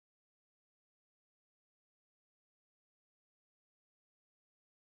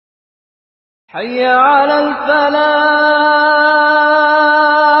حي على الفلاح.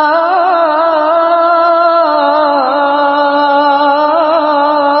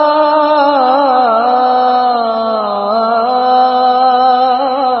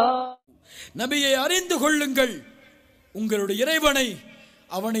 நபியை அறிந்து கொள்ளுங்கள், உங்களுடைய இறைவனை,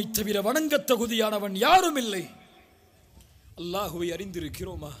 அவனை தவிர வணங்க தகுதியானவன் யாரும் இல்லை. அல்லாஹுவை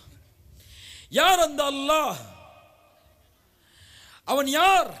அறிந்திருக்கிறோமா? யார் அந்த அல்லாஹ்? அவன்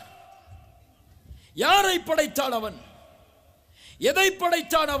யார்? யாரை படைத்தான் அவன்? எதை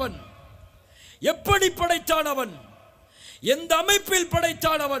படைத்தான் அவன்? எப்படி படைத்தான் அவன்? எந்த அமைப்பில்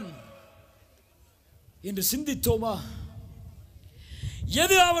படைத்தான் அவன் என்று சிந்தித்தோமா?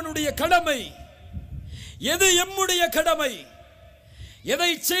 எது அவனுடைய கடமை? எது எம்முடைய கடமை?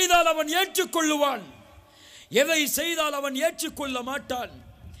 எதை செய்தால் அவன் ஏற்றுக்கொள்ளுவான், எதை செய்தால் அவன் ஏற்றுக்கொள்ள மாட்டான்,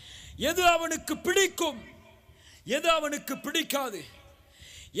 எது அவனுக்கு பிடிக்கும், எது அவனுக்கு பிடிக்காது,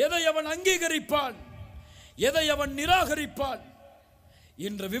 எதை அவன் அங்கீகரிப்பான், எதை அவன் நிராகரிப்பான்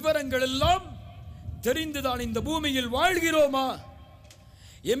என்ற விவரங்கள் எல்லாம் தெரிந்துதான் இந்த பூமியில் வாழ்கிறோமா?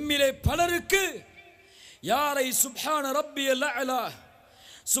 எம்மிலே பலருக்கு யாரை சுப்ஹான ரப்பியல் அலா,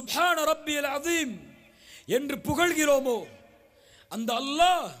 சுப்ஹான ரப்பியல் அதீம் என்று புகழ்கிறோமோ அந்த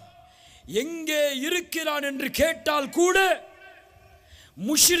அல்லாஹ் எங்கே இருக்கிறான் என்று கேட்டால் கூட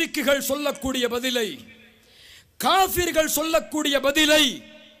முஷ்ரிக்குகள் சொல்லக்கூடிய பதிலை, காஃபிர்கள் சொல்லக்கூடிய பதிலை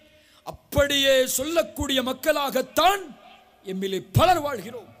அப்படியே சொல்லக்கூடிய மக்களாகத்தான் எம்மிலே பலர்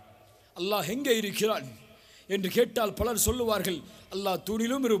வாழ்கிறோம். அல்லாஹ் எங்கே இருக்கிறான் என்று கேட்டால் பலர் சொல்லுவார்கள், அல்லாஹ்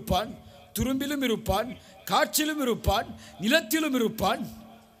தூணிலும் இருப்பான், துரும்பிலும் இருப்பான், காற்றிலும் இருப்பான், நிலத்திலும் இருப்பான்.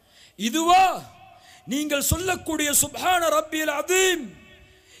 இதுவா நீங்கள் சொல்லக்கூடிய சுப்ஹான ரப்பியல் அதீம்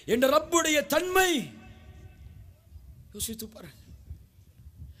என்ற ரப்புடைய தன்மை? யோசித்து பாருங்கள்.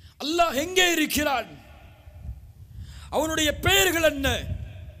 அல்லாஹ் எங்கே இருக்கிறான்? அவனுடைய பெயர்கள் என்ன?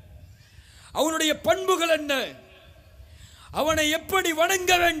 அவனுடைய பண்புகள் என்ன? அவனை எப்படி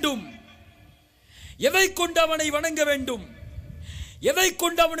வணங்க வேண்டும்? எதை கொண்டு அவனை வணங்க வேண்டும்? எதை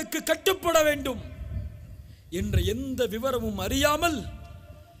கொண்டு அவனுக்கு கட்டுப்பட வேண்டும் என்ற எந்த விவரமும் அறியாமல்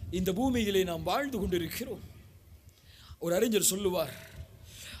இந்த பூமியிலே நாம் வாழ்ந்து கொண்டிருக்கிறோம். ஒரு அறிஞர் சொல்லுவார்,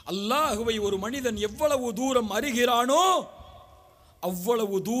 அல்லாஹுவை ஒரு மனிதன் எவ்வளவு தூரம் அறிகிறானோ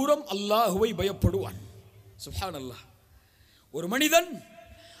அவ்வளவு தூரம் அல்லாஹுவை பயப்படுவான். சுப்ஹானல்லாஹ். ஒரு மனிதன்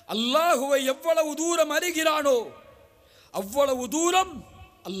அல்லாஹுவை எவ்வளவு தூரம் அறிகிறானோ அவ்வளவு தூரம்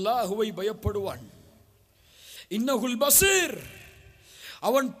அல்லாஹுவை பயப்படுவான். இன்னஹுல் பசீர்,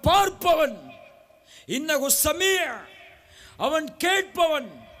 அவன் பார்ப்பவன். இன்னஹு ஸமீ, அவன் கேட்பவன்.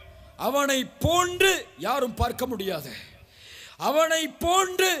 அவனை போன்று யாரும் பார்க்க முடியாது, அவனை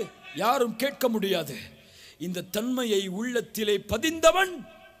போன்று யாரும் கேட்க முடியாது. இந்த தன்மையை உள்ளத்திலே பதிந்தவன்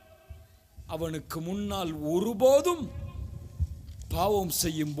அவனுக்கு முன்னால் ஒருபோதும் பாவம்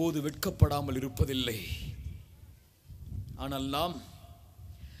செய்யும் போது வெட்கப்படாமல் இருப்பதில்லை. ஆனால் நாம்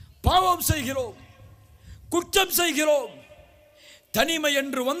பாவம் செய்கிறோம், குற்றம் செய்கிறோம். தனிமை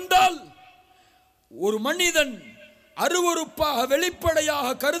என்று வந்தால் ஒரு மனிதன் அருவருப்பாக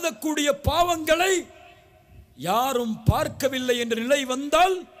வெளிப்படையாக கருதக்கூடிய பாவங்களை யாரும் பார்க்கவில்லை என்ற நிலை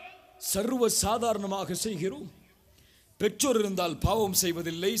வந்தால் சர்வ சாதாரணமாக செய்கிறோம். பெற்றோர் இருந்தால் பாவம்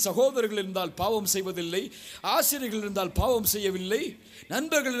செய்வதில்லை, சகோதரர்கள் இருந்தால் பாவம் செய்வதில்லை, ஆசிரியர்கள் இருந்தால் பாவம் செய்யவில்லை,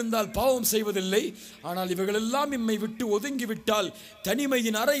 நண்பர்கள் இருந்தால் பாவம் செய்வதில்லை. ஆனால் இவர்களெல்லாம் எம்மை விட்டு ஒதுங்கிவிட்டால்,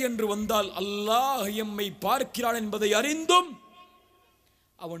 தனிமையின் அறை என்று வந்தால் அல்லாஹ் எம்மை பார்க்கிறான் என்பதை அறிந்தும்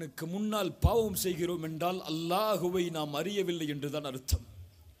அவனுக்கு முன்னால் பாவம் செய்கிறோம் என்றால் அல்லாஹுவை நாம் அறியவில்லை என்றுதான் அர்த்தம்.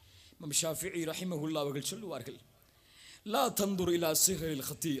 இமாம் ஷாஃபிஈ ரஹிமஹுல்லாஹ் அவர்கள் சொல்லுவார்கள், லா தந்துர் இலா சிஹரில்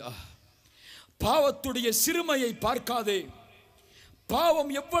ஹதீஆ, பாவத்துடைய சிறுமையை பார்க்காதே,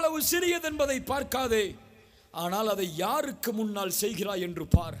 பாவம் எவ்வளவு சிறியது என்பதை பார்க்காதே, ஆனால் அதை யாருக்கு முன்னால் செய்கிறாய் என்று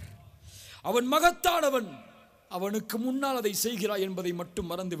பார். அவன் மகத்தானவன், அவனுக்கு முன்னால் அதை செய்கிறாய் என்பதை மட்டும்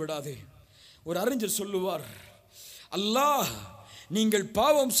மறந்து விடாதே. ஒரு அறிஞர் சொல்லுவார், அல்லாஹ் நீங்கள்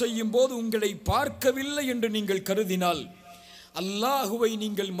பாவம் செய்யும் போது உங்களை பார்க்கவில்லை என்று நீங்கள் கருதினால் அல்லாஹுவை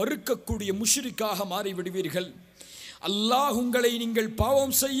நீங்கள் மறுக்கக்கூடிய முஷ்ரிக்காக மாறிவிடுவீர்கள். அல்லாஹ் உங்களை நீங்கள்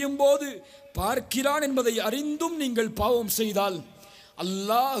பாவம் செய்யும் போது பார்க்கிறான் என்பதை அறிந்தும் நீங்கள் பாவம் செய்தால்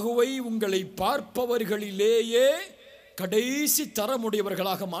அல்லாஹுவை உங்களை பார்ப்பவர்களிலேயே கடைசி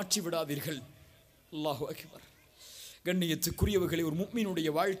தரமுடையவர்களாக மாற்றிவிடாதீர்கள். அல்லாஹு அக்பர். கண்ணியத்துக்குரியவர்களே, ஒரு முஃமினுடைய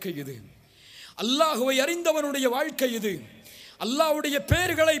வாழ்க்கை இது, அல்லாஹுவை அறிந்தவனுடைய வாழ்க்கை இது, அல்லாஹ்வுடைய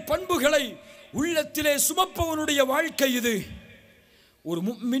பெயர்களை பண்புகளை உள்ளத்திலே சுமப்பவனுடைய வாழ்க்கை இது. ஒரு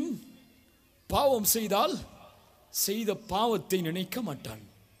முஃமின் பாவம் செய்தால் செய்த பாவத்தை நினைக்க மாட்டான்.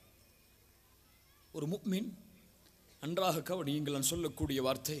 ஒரு முஃமின், நன்றாக கவனியுங்கள் நான் சொல்லக்கூடிய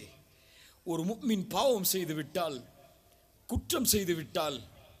வார்த்தை, ஒரு முஃமின் பாவம் செய்து விட்டால், குற்றம் செய்து விட்டால்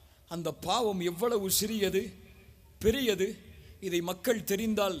அந்த பாவம் எவ்வளவு சிறியது பெரியது, இதை மக்கள்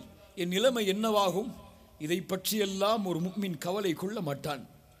தெரிந்தால் என் நிலைமை என்னவாகும், இதை பற்றியெல்லாம் ஒரு முஃமின் கவலை கொள்ள மாட்டான்.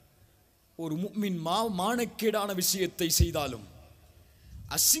 ஒரு முஃமின் மானக்கேடான விஷயத்தை செய்தாலும்,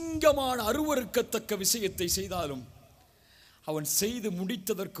 அசிங்கமான அருவருக்கத்தக்க விஷயத்தை செய்தாலும், அவன் செய்து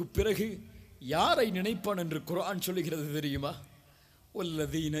முடித்ததற்கு பிறகு யாரை நினைப்பான் என்று குர்ஆன் சொல்லுகிறது தெரியுமா?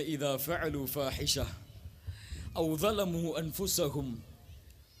 வல்லதீன இதா ஃபஅலு ஃபாஹிஷா அவ் ஸலமு அன்ஃபுஸஹும்.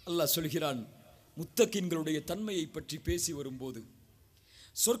 அல்லாஹ் சொல்கிறான், முத்தகின்களுடைய தன்மையை பற்றி பேசி வரும்போது,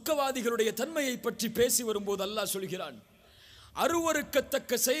 சொர்க்கவாதிகளுடைய தன்மையை பற்றி பேசி வரும்போது அல்லாஹ் சொல்கிறான்,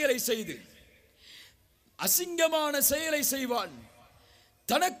 அருவருக்கத்தக்க செயலை செய்து அசிங்கமான செயலை செய்வான்,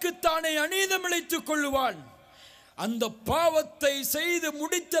 தனக்குத்தானே அநீதம் இழைத்துக் கொள்ளுவான். அந்த பாவத்தை செய்து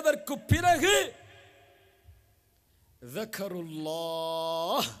முடித்ததற்கு பிறகு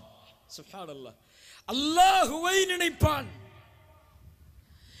ذكرullah, சுப்ஹானல்லாஹ், அல்லாஹுவை நினைப்பான்.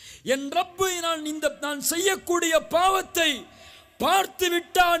 என் ரப்பு நான் செய்யக்கூடிய பாவத்தை பார்த்து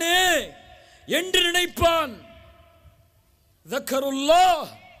விட்டானே என்று நினைப்பான். ذكرullah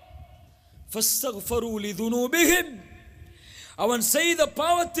فاستغفروا لذنوبهم. அவன் செய்த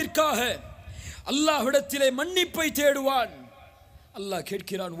பாவத்திற்காக அல்லாஹ்விடத்திலே மன்னிப்பை தேடுவான். அல்லாஹ்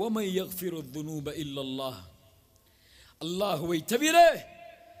கேட்கிறான், وَمَن يَغْفِرُ الذُّنُوبَ إِلَّا اللَّهُ. அல்லாஹுவை தவிர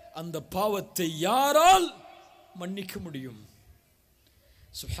அந்த பாவத்தை யாரால் மன்னிக்க முடியும்?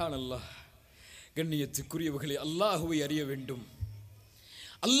 சுப்ஹானல்லாஹ். கண்ணியத்துக்குரியவர்களே, அல்லாஹுவை அறிய வேண்டும்,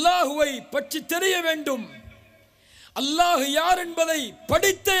 அல்லாஹுவை பற்றி தெரிய வேண்டும், அல்லாஹ் யார் என்பதை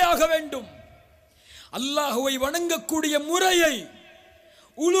படித்தே ஆக வேண்டும். அல்லாஹுவை வணங்கக்கூடிய முறையை,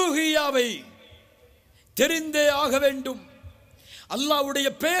 உலூஹியாவை தெரிந்தே ஆக வேண்டும். அல்லாஹ்வுடைய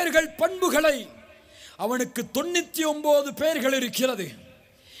பெயர்கள் பண்புகளை, அவனுக்கு 99 பெயர்கள் இருக்கிறது,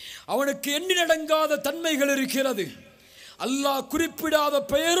 அவனுக்கு எண்ணிலடங்காத தன்மைகள் இருக்கிறது. அல்லாஹ் குறிப்பிடாத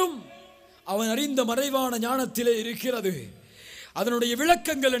பெயரும் அவன் அறிந்த மறைவான ஞானத்திலே இருக்கிறது. அதனுடைய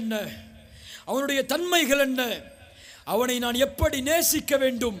விளக்கங்கள் என்ன, அவனுடைய தன்மைகள் என்ன, அவனை நான் எப்படி நேசிக்க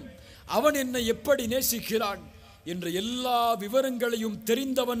வேண்டும், அவன் என்னை எப்படி நேசிக்கிறான் என்ற எல்லா விவரங்களையும்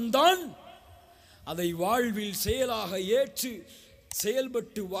தெரிந்தவன்தான் அதை வாழ்வில் செயலாக ஏற்று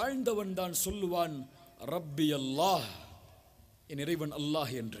செயல்பட்டு வாழ்ந்தவன் தான் சொல்லுவான், ரப்பி அல்லாஹ், என் இறைவன்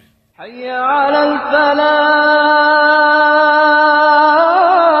அல்லாஹ் என்று. ஹய்ய அலல் ஃபலாஹ்.